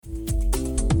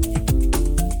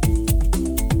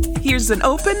Here's an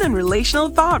open and relational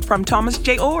thought from Thomas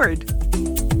J. Oord.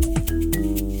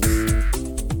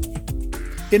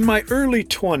 In my early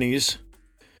 20s,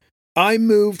 I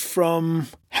moved from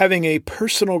having a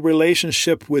personal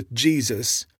relationship with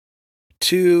Jesus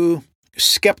to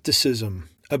skepticism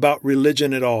about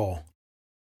religion at all,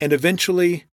 and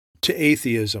eventually to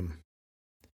atheism.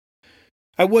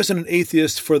 I wasn't an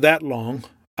atheist for that long.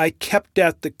 I kept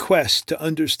at the quest to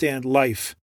understand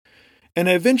life, and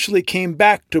I eventually came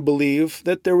back to believe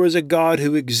that there was a God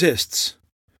who exists.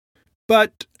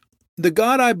 But the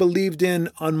God I believed in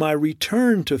on my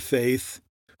return to faith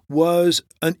was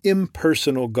an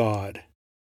impersonal God.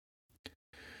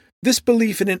 This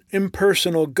belief in an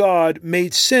impersonal God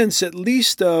made sense at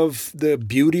least of the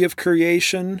beauty of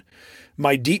creation,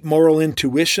 my deep moral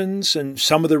intuitions, and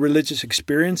some of the religious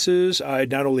experiences I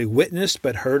not only witnessed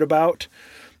but heard about,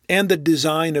 and the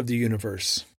design of the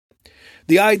universe.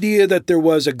 The idea that there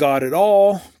was a God at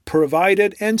all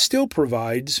provided and still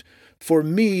provides, for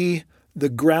me, the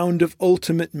ground of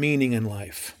ultimate meaning in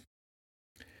life.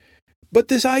 But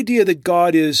this idea that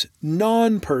God is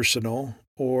non-personal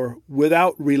or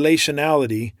without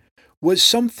relationality was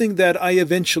something that I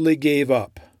eventually gave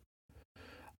up.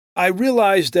 I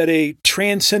realized that a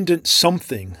transcendent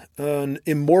something, an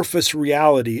amorphous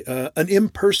reality, an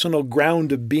impersonal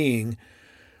ground of being,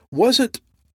 wasn't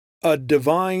a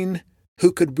divine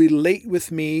who could relate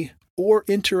with me or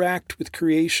interact with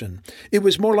creation. It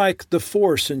was more like the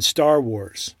Force in Star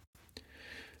Wars.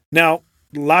 Now,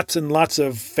 lots and lots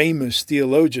of famous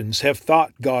theologians have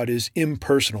thought God is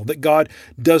impersonal, that God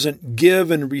doesn't give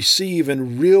and receive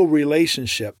in real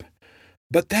relationship.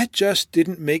 But that just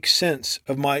didn't make sense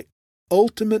of my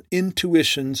ultimate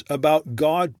intuitions about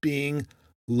God being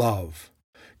love,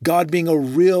 God being a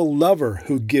real lover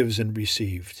who gives and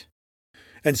received.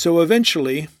 And so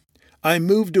eventually, I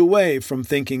moved away from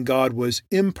thinking God was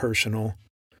impersonal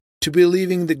to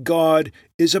believing that God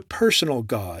is a personal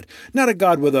God, not a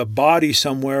God with a body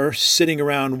somewhere sitting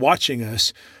around watching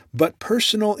us, but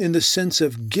personal in the sense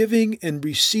of giving and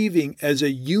receiving as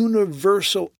a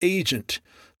universal agent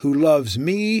who loves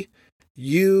me,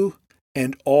 you,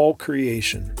 and all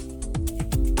creation.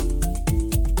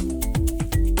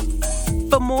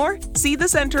 For more, see the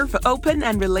Center for Open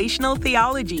and Relational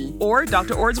Theology or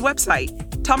Dr. Oord's website,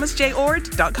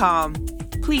 thomasjoord.com.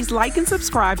 Please like and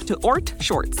subscribe to Oord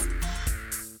Shorts.